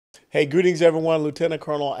Hey, greetings everyone. Lieutenant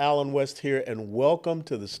Colonel Alan West here, and welcome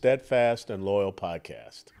to the Steadfast and Loyal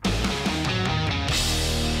podcast.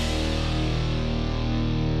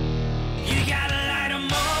 You gotta light them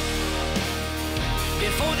up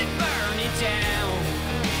before they burn it down.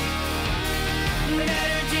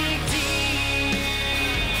 Better dig deep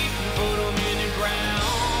and put them in the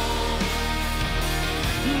ground.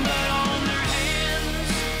 But on their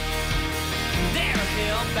hands, they're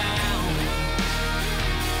hellbound.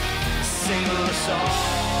 Sing a song.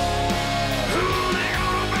 Ooh, they're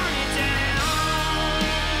gonna burn it down.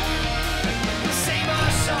 Sing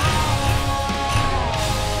a song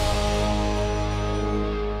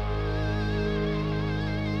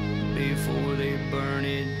before they burn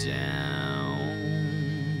it down.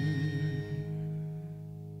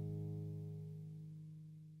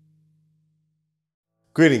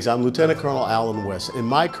 Greetings, I'm Lieutenant Colonel Alan West. In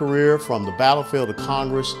my career from the battlefield to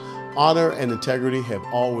Congress, honor and integrity have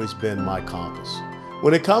always been my compass.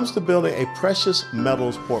 When it comes to building a precious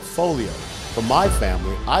metals portfolio for my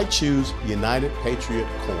family, I choose United Patriot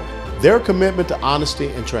Coin. Their commitment to honesty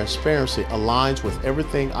and transparency aligns with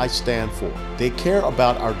everything I stand for. They care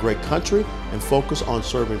about our great country and focus on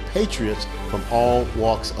serving patriots from all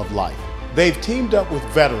walks of life. They've teamed up with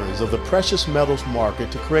veterans of the precious metals market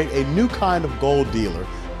to create a new kind of gold dealer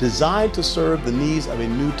designed to serve the needs of a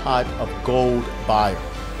new type of gold buyer.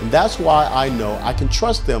 And that's why I know I can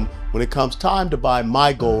trust them when it comes time to buy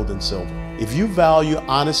my gold and silver. If you value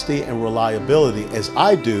honesty and reliability as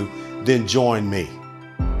I do, then join me.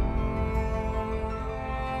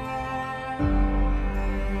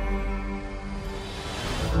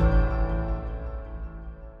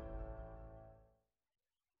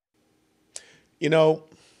 You know,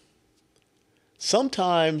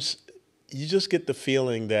 sometimes you just get the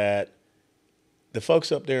feeling that the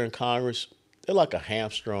folks up there in Congress, they're like a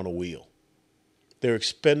hamster on a wheel. They're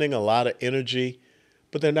expending a lot of energy,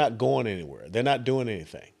 but they're not going anywhere. They're not doing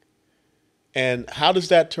anything. And how does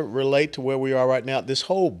that relate to where we are right now? This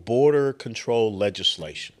whole border control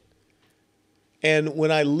legislation. And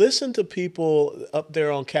when I listen to people up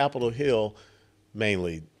there on Capitol Hill,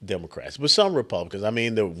 mainly Democrats, but some Republicans. I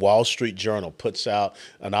mean, the Wall Street Journal puts out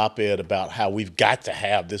an op-ed about how we've got to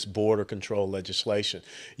have this border control legislation.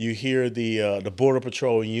 You hear the Border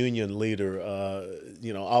Patrol Union leader,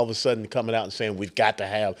 all of a sudden coming out and saying we've got to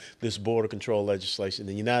have this border control legislation.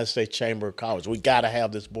 The United States Chamber of Commerce, we got to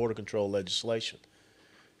have this border control legislation.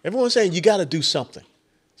 Everyone's saying you got to do something.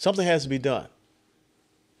 Something has to be done.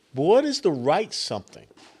 But what is the right something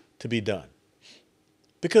to be done?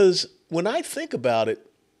 Because when I think about it,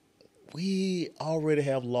 we already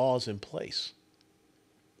have laws in place.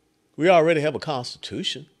 We already have a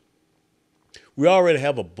constitution. We already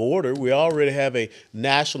have a border. We already have a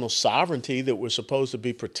national sovereignty that we're supposed to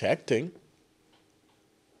be protecting.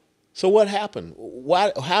 So what happened?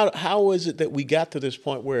 How is it that we got to this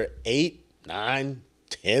point where 8, 9,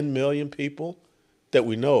 10 million people that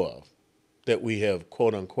we know of, that we have,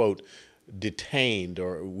 quote unquote, detained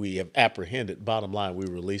or we have apprehended, bottom line, we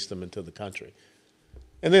released them into the country.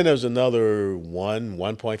 And then there's another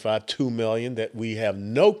 1.5, 2 million that we have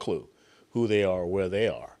no clue who they are or where they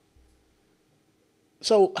are.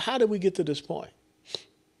 So how did we get to this point?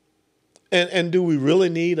 And do we really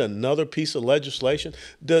need another piece of legislation?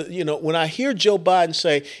 When I hear Joe Biden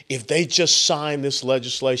say, if they just sign this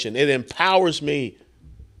legislation, it empowers me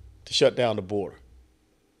to shut down the border.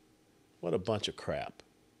 What a bunch of crap.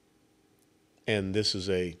 And this is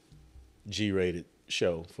a G-rated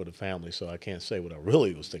show for the family, so I can't say what I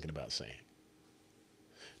really was thinking about saying.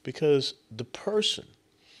 Because the person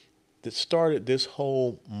that started this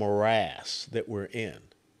whole morass that we're in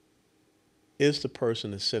is the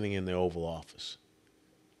person that's sitting in the Oval Office,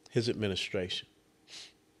 his administration.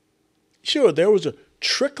 Sure, there was a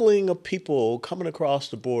trickling of people coming across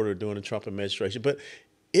the border during the Trump administration, but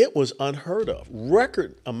it was unheard of.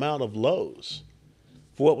 Record amount of lows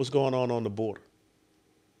for what was going on the border.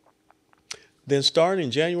 Then starting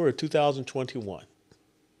in January of 2021,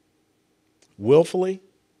 willfully,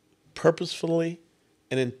 purposefully,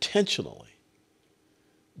 and intentionally,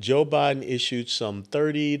 Joe Biden issued some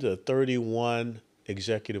 30 to 31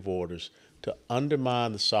 executive orders to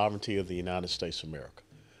undermine the sovereignty of the United States of America.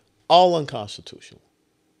 All unconstitutional.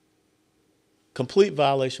 Complete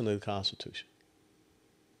violation of the Constitution.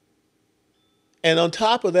 And on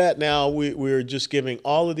top of that, now we're just giving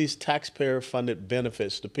all of these taxpayer-funded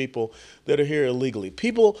benefits to people that are here illegally,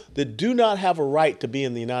 people that do not have a right to be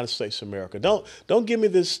in the United States of America. Don't give me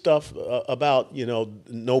this stuff about,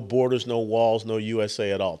 no borders, no walls, no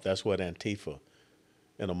USA at all. That's what Antifa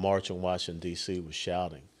in a march in Washington, D.C. was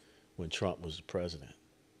shouting when Trump was the president.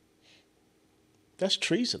 That's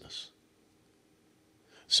treasonous.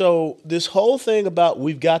 So this whole thing about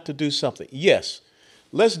we've got to do something. Yes,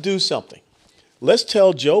 let's do something. Let's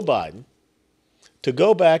tell Joe Biden to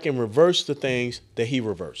go back and reverse the things that he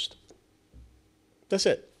reversed. That's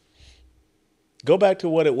it. Go back to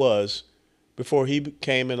what it was before he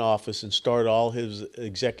came in office and started all his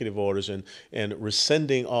executive orders and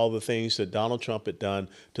rescinding all the things that Donald Trump had done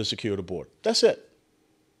to secure the border. That's it.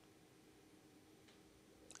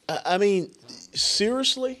 I mean,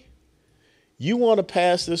 seriously? You want to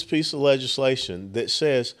pass this piece of legislation that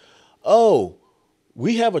says, oh,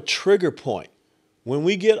 we have a trigger point. When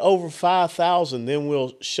we get over 5,000, then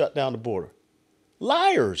we'll shut down the border.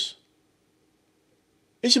 Liars.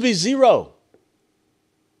 It should be 0.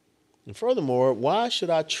 And furthermore, why should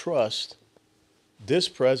I trust this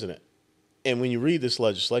president? And when you read this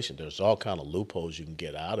legislation, there's all kind of loopholes you can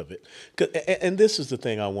get out of it. And this is the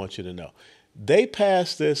thing I want you to know. They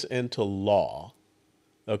passed this into law.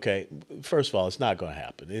 Okay, first of all, it's not going to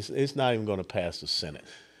happen. It's not even going to pass the Senate.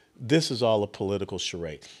 This is all a political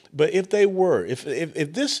charade. But if they were, if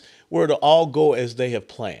this were to all go as they have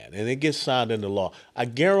planned and it gets signed into law, I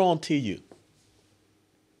guarantee you,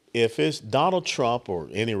 if it's Donald Trump or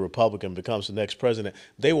any Republican becomes the next president,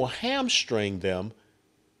 they will hamstring them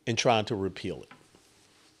in trying to repeal it.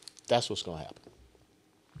 That's what's going to happen.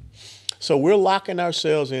 So we're locking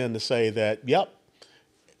ourselves in to say that, yep,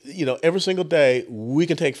 you know, every single day we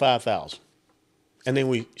can take 5,000 and then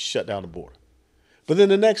we shut down the border. But then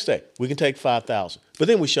the next day we can take 5,000, but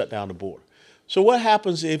then we shut down the border. So what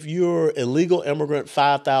happens if you're illegal immigrant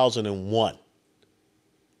 5,001?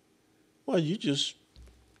 Well, you just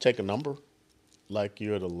take a number like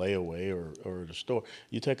you're at a layaway or at a store.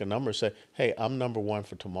 You take a number and say, hey, I'm number 1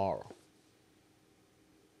 for tomorrow.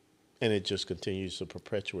 And it just continues to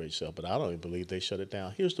perpetuate itself. But I don't even believe they shut it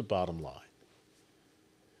down. Here's the bottom line.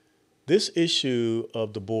 This issue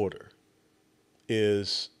of the border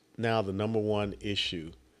is now the number 1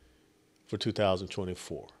 issue for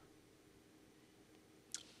 2024.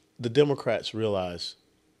 The Democrats realize,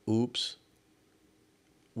 oops,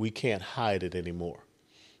 we can't hide it anymore.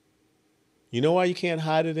 You know why you can't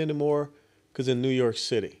hide it anymore? Because in New York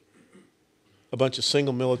City, a bunch of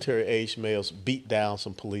single military-aged males beat down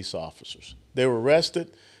some police officers. They were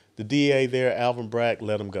arrested. The DA there, Alvin Bragg,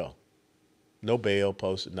 let them go. No bail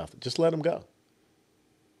posted, nothing. Just let them go.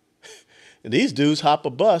 And these dudes hop a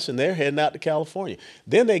bus and they're heading out to California.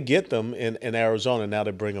 Then they get them in Arizona and now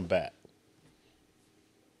they bring them back.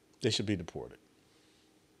 They should be deported.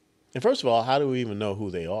 And first of all, how do we even know who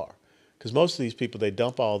they are? Because most of these people, they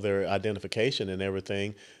dump all their identification and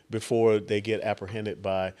everything before they get apprehended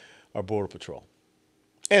by our Border Patrol.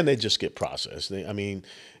 And they just get processed. I mean,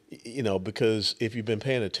 you know, because if you've been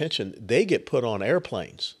paying attention, they get put on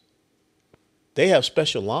airplanes. They have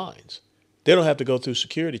special lines. They don't have to go through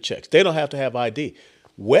security checks. They don't have to have ID.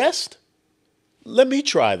 West, let me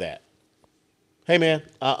try that. Hey, man,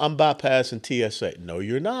 I'm bypassing TSA. No,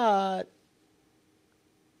 you're not.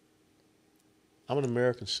 I'm an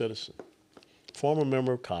American citizen, former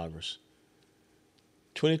member of Congress,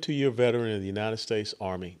 22-year veteran of the United States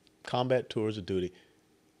Army, combat tours of duty,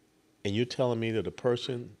 and you're telling me that a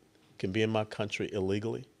person can be in my country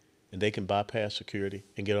illegally and they can bypass security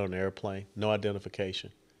and get on an airplane, no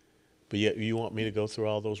identification, but yet you want me to go through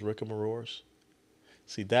all those rigmaroles?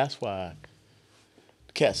 See, that's why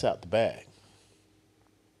the cat's out the bag.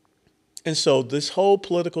 And so this whole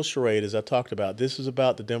political charade, as I talked about, this is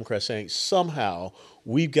about the Democrats saying somehow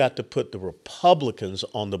we've got to put the Republicans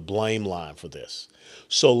on the blame line for this.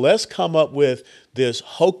 So let's come up with this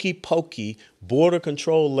hokey pokey border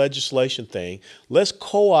control legislation thing. Let's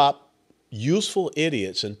co-opt useful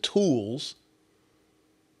idiots and tools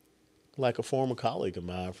like a former colleague of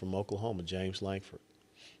mine from Oklahoma, James Langford,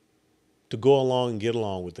 to go along and get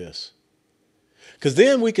along with this. Because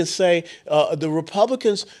then we can say the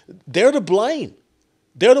Republicans, they're to blame.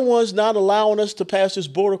 They're the ones not allowing us to pass this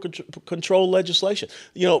border control legislation.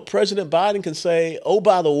 You know, President Biden can say, oh,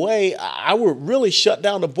 by the way, I would really shut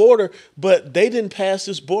down the border, but they didn't pass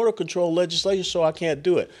this border control legislation, so I can't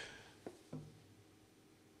do it.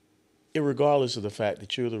 Irregardless of the fact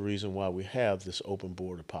that you're the reason why we have this open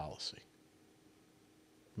border policy,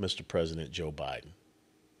 Mr. President Joe Biden,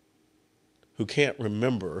 who can't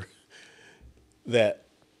remember that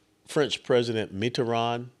French President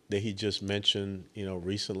Mitterrand that he just mentioned, you know,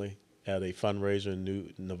 recently at a fundraiser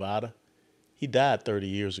in Nevada, he died 30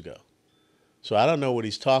 years ago. So I don't know what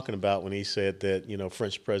he's talking about when he said that, you know,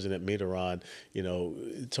 French President Mitterrand, you know,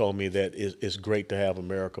 told me that it's great to have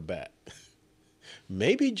America back.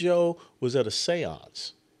 Maybe Joe was at a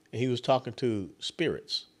seance and he was talking to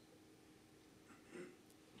spirits.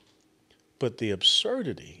 But the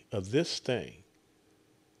absurdity of this thing,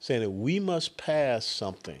 saying that we must pass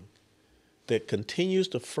something that continues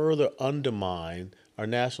to further undermine our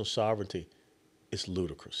national sovereignty, is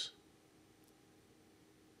ludicrous.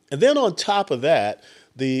 And then on top of that,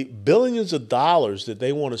 the billions of dollars that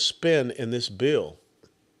they want to spend in this bill,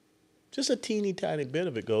 just a teeny tiny bit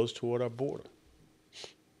of it goes toward our border.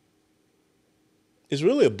 It's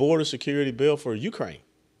really a border security bill for Ukraine,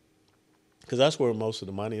 because that's where most of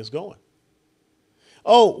the money is going.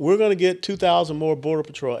 Oh, we're going to get 2,000 more Border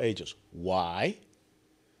Patrol agents. Why?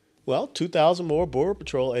 Well, 2,000 more Border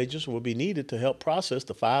Patrol agents will be needed to help process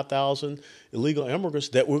the 5,000 illegal immigrants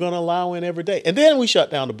that we're going to allow in every day. And then we shut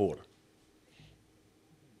down the border.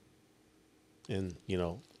 And,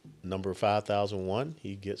 number 5,001,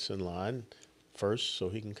 he gets in line first so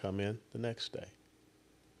he can come in the next day.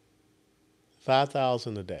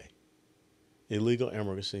 5,000 a day, illegal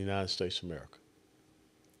immigrants in the United States of America.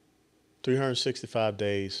 365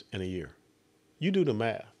 days in a year. You do the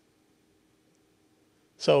math.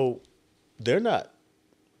 So they're not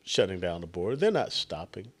shutting down the border. They're not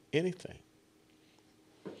stopping anything.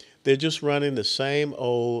 They're just running the same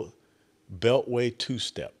old Beltway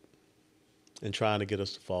two-step and trying to get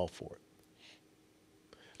us to fall for it.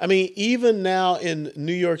 I mean, even now in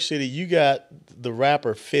New York City, you got the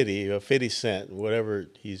rapper 50 or 50 Cent, whatever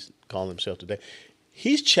he's calling himself today.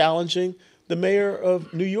 He's challenging the mayor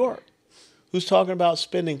of New York, who's talking about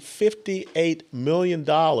spending $58 million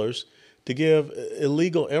to give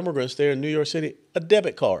illegal immigrants there in New York City a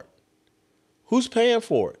debit card. Who's paying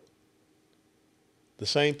for it? The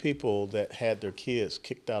same people that had their kids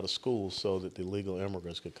kicked out of school so that the illegal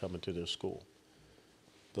immigrants could come into their school.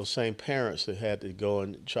 Those same parents that had to go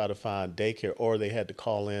and try to find daycare, or they had to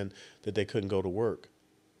call in that they couldn't go to work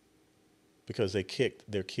because they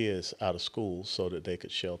kicked their kids out of school so that they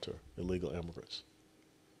could shelter illegal immigrants.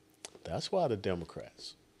 That's why the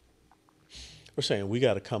Democrats are saying we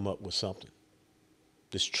got to come up with something,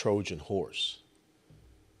 this Trojan horse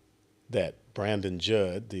that Brandon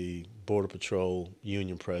Judd, the Border Patrol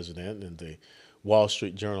Union president, and the Wall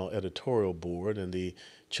Street Journal editorial board and the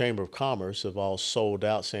Chamber of Commerce have all sold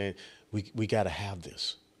out, saying we got to have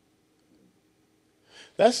this.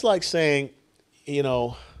 That's like saying,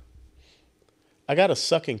 I got a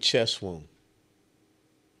sucking chest wound.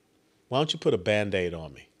 Why don't you put a Band-Aid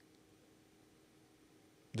on me?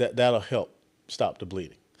 That'll help stop the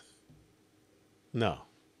bleeding. No.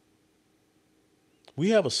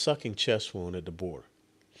 We have a sucking chest wound at the border.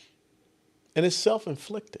 And it's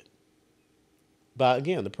self-inflicted by,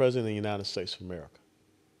 again, the President of the United States of America.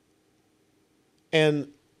 And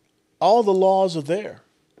all the laws are there.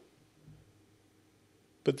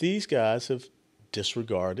 But these guys have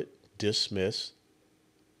disregarded, dismissed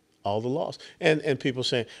all the laws. And people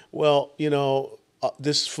saying, well,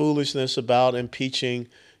 this foolishness about impeaching,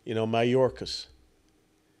 Mayorkas.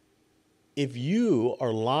 If you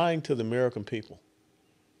are lying to the American people,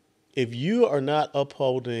 if you are not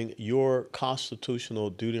upholding your constitutional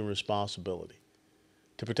duty and responsibility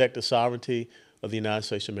to protect the sovereignty of the United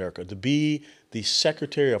States of America, to be the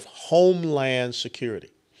Secretary of Homeland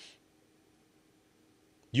Security,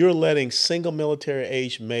 you're letting single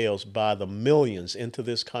military-age males by the millions into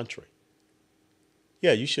this country.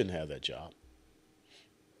 Yeah, you shouldn't have that job.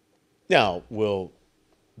 Now, will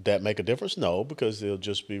that make a difference? No, because they'll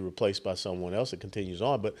just be replaced by someone else that continues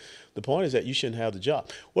on. But the point is that you shouldn't have the job.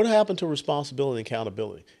 What happened to responsibility and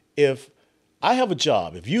accountability? If I have a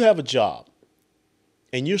job, if you have a job,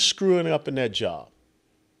 and you're screwing up in that job,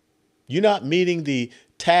 you're not meeting the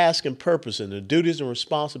task and purpose and the duties and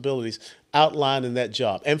responsibilities outlined in that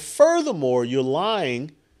job. And furthermore, you're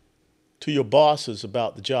lying to your bosses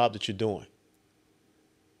about the job that you're doing.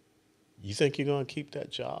 You think you're going to keep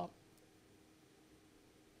that job?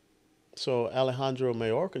 So Alejandro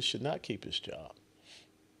Mayorkas should not keep his job.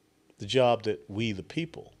 The job that we, the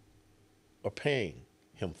people, are paying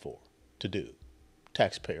him to do.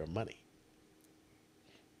 Taxpayer money.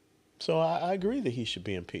 So I agree that he should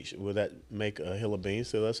be impeached. Will that make a hill of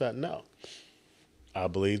beans to us? No. I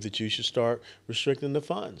believe that you should start restricting the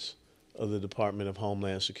funds of the Department of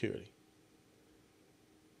Homeland Security.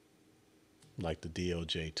 Like the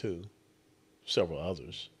DOJ too, several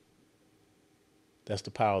others. That's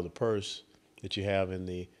the power of the purse that you have in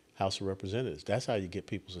the House of Representatives. That's how you get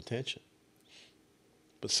people's attention.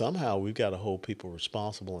 But somehow we've got to hold people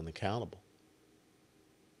responsible and accountable.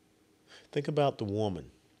 Think about the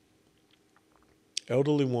woman,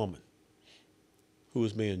 elderly woman, who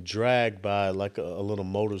was being dragged by like a little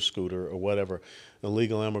motor scooter or whatever. An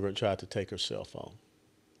illegal immigrant tried to take her cell phone.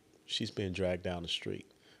 She's being dragged down the street.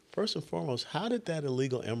 First and foremost, how did that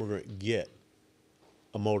illegal immigrant get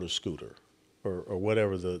a motor scooter or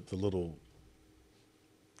whatever the little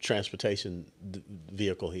transportation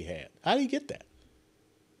vehicle he had. How did he get that?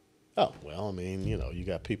 Oh, well, I mean, you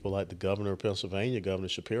got people like the governor of Pennsylvania, Governor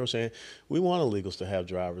Shapiro, saying we want illegals to have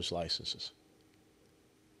driver's licenses.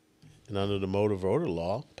 And under the motor voter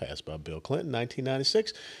law passed by Bill Clinton,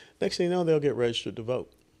 1996, next thing you know, they'll get registered to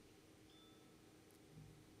vote.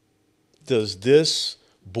 Does this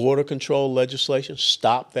border control legislation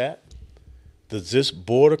stop that? Does this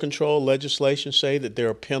border control legislation say that there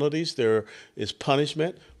are penalties, there is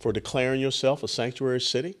punishment for declaring yourself a sanctuary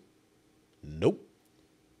city? Nope.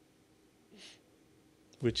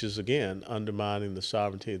 Which is, again, undermining the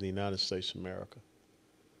sovereignty of the United States of America.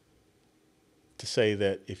 To say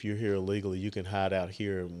that if you're here illegally, you can hide out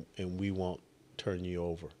here and we won't turn you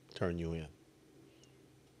over, turn you in.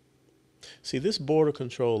 See, this border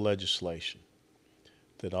control legislation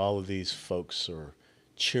that all of these folks are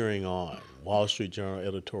cheering on, Wall Street Journal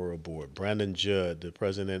editorial board, Brandon Judd, the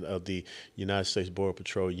president of the United States Border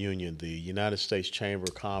Patrol Union, the United States Chamber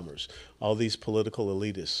of Commerce, all these political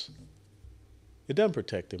elitists, it doesn't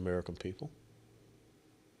protect the American people.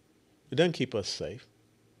 It doesn't keep us safe.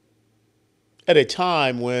 At a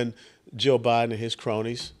time when Joe Biden and his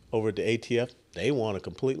cronies over at the ATF, they want to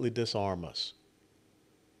completely disarm us.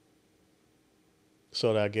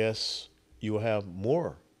 So that I guess you will have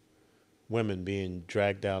more women being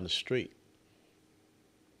dragged down the street.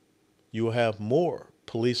 You will have more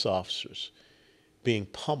police officers being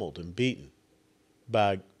pummeled and beaten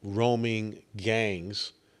by roaming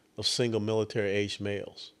gangs of single military-aged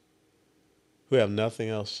males who have nothing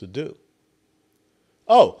else to do.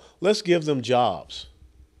 Oh, let's give them jobs.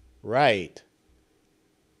 Right.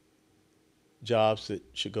 Jobs that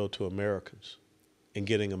should go to Americans and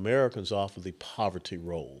getting Americans off of the poverty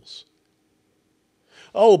rolls.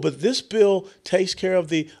 Oh, but this bill takes care of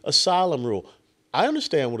the asylum rule. I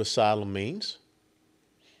understand what asylum means.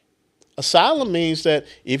 Asylum means that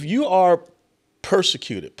if you are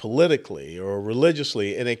persecuted politically or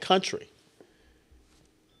religiously in a country,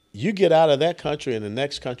 you get out of that country and the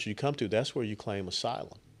next country you come to, that's where you claim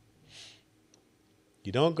asylum.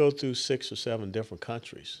 You don't go through 6 or 7 different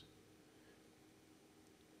countries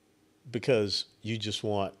because you just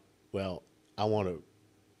want, well, I want a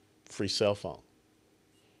free cell phone.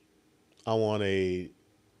 I want a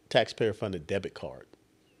taxpayer-funded debit card.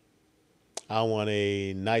 I want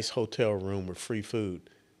a nice hotel room with free food.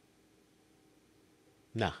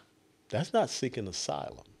 Nah, that's not seeking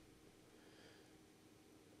asylum.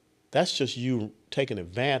 That's just you taking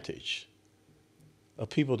advantage of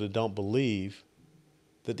people that don't believe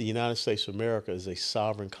that the United States of America is a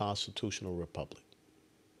sovereign constitutional republic.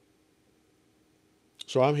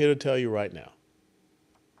 So I'm here to tell you right now,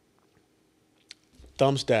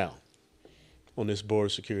 thumbs down on this border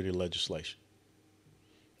security legislation.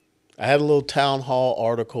 I had a little town hall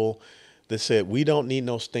article that said, we don't need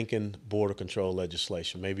no stinking border control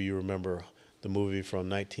legislation. Maybe you remember the movie from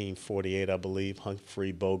 1948, I believe,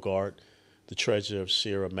 Humphrey Bogart, The Treasure of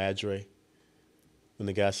Sierra Madre, when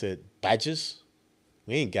the guy said, badges?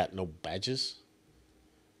 We ain't got no badges.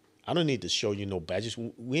 I don't need to show you no badges.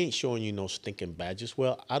 We ain't showing you no stinking badges.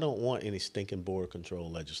 Well, I don't want any stinking border control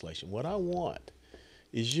legislation. What I want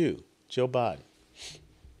is you, Joe Biden,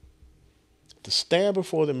 to stand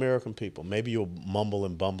before the American people. Maybe you'll mumble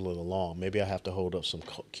and bumble it along. Maybe I have to hold up some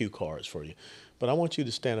cue cards for you. But I want you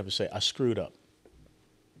to stand up and say, I screwed up.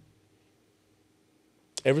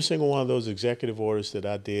 Every single one of those executive orders that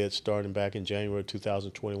I did starting back in January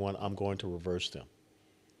 2021, I'm going to reverse them.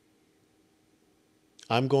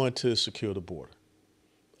 I'm going to secure the border.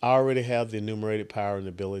 I already have the enumerated power and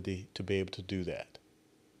ability to be able to do that.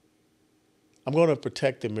 I'm going to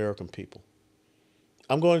protect the American people.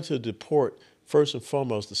 I'm going to deport, first and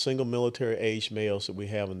foremost, the single military-aged males that we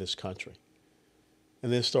have in this country,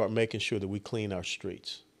 and then start making sure that we clean our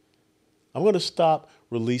streets. I'm going to stop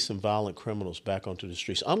releasing violent criminals back onto the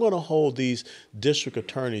streets. I'm going to hold these district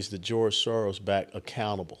attorneys that George Soros backed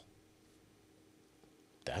accountable.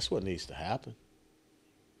 That's what needs to happen.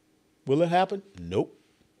 Will it happen? Nope.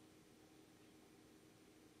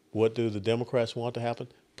 What do the Democrats want to happen?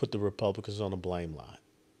 Put the Republicans on the blame line.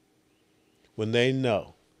 When they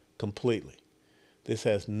know completely this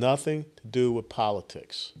has nothing to do with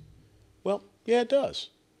politics. Well, yeah, it does.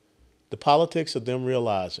 The politics of them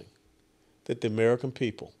realizing that the American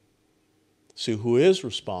people see who is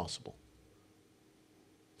responsible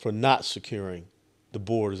for not securing the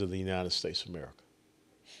borders of the United States of America.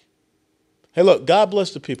 Hey, look, God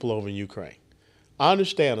bless the people over in Ukraine. I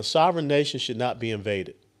understand a sovereign nation should not be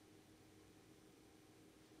invaded.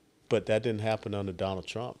 But that didn't happen under Donald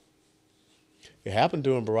Trump. It happened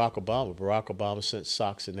during Barack Obama. Barack Obama sent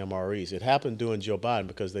socks and MREs. It happened during Joe Biden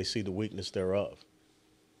because they see the weakness thereof.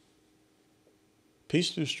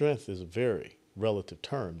 Peace through strength is a very relative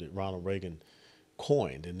term that Ronald Reagan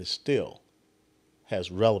coined, and it still has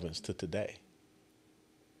relevance to today.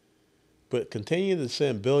 But continue to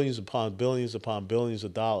send billions upon billions upon billions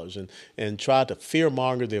of dollars and try to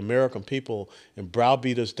fearmonger the American people and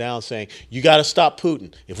browbeat us down saying, you got to stop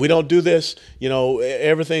Putin. If we don't do this,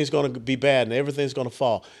 everything's going to be bad and everything's going to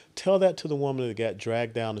fall. Tell that to the woman that got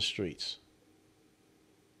dragged down the streets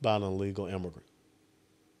by an illegal immigrant.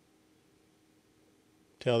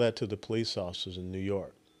 Tell that to the police officers in New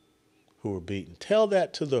York who were beaten. Tell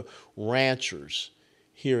that to the ranchers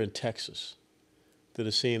here in Texas that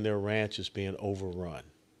are seeing their ranches being overrun.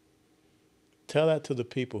 Tell that to the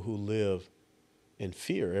people who live in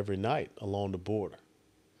fear every night along the border.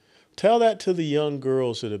 Tell that to the young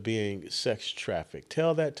girls that are being sex trafficked.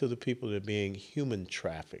 Tell that to the people that are being human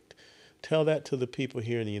trafficked. Tell that to the people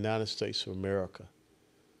here in the United States of America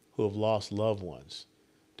who have lost loved ones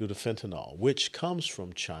due to fentanyl, which comes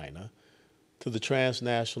from China, to the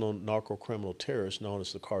transnational narco-criminal terrorists known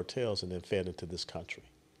as the cartels and then fed into this country.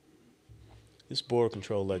 This border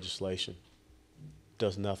control legislation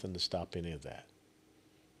does nothing to stop any of that.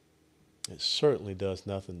 It certainly does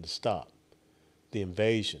nothing to stop the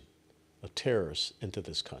invasion of terrorists into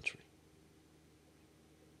this country.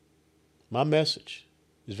 My message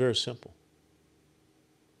is very simple.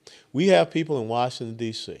 We have people in Washington,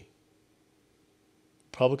 D.C.,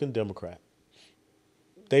 Republican, Democrat.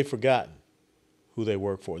 They've forgotten who they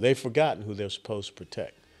work for. They've forgotten who they're supposed to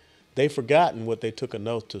protect. They've forgotten what they took an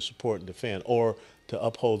oath to support and defend or to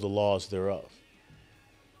uphold the laws thereof.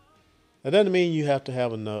 That doesn't mean you have to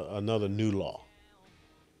have another new law.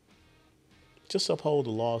 Just uphold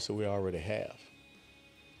the laws that we already have.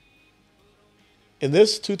 In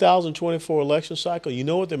this 2024 election cycle, you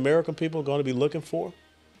know what the American people are going to be looking for?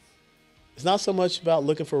 It's not so much about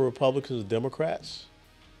looking for Republicans or Democrats.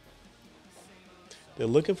 They're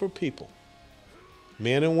looking for people,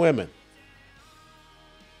 men and women,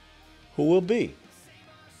 who will be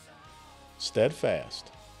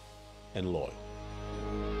steadfast and loyal.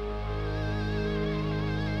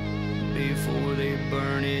 Before they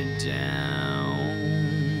burn it down.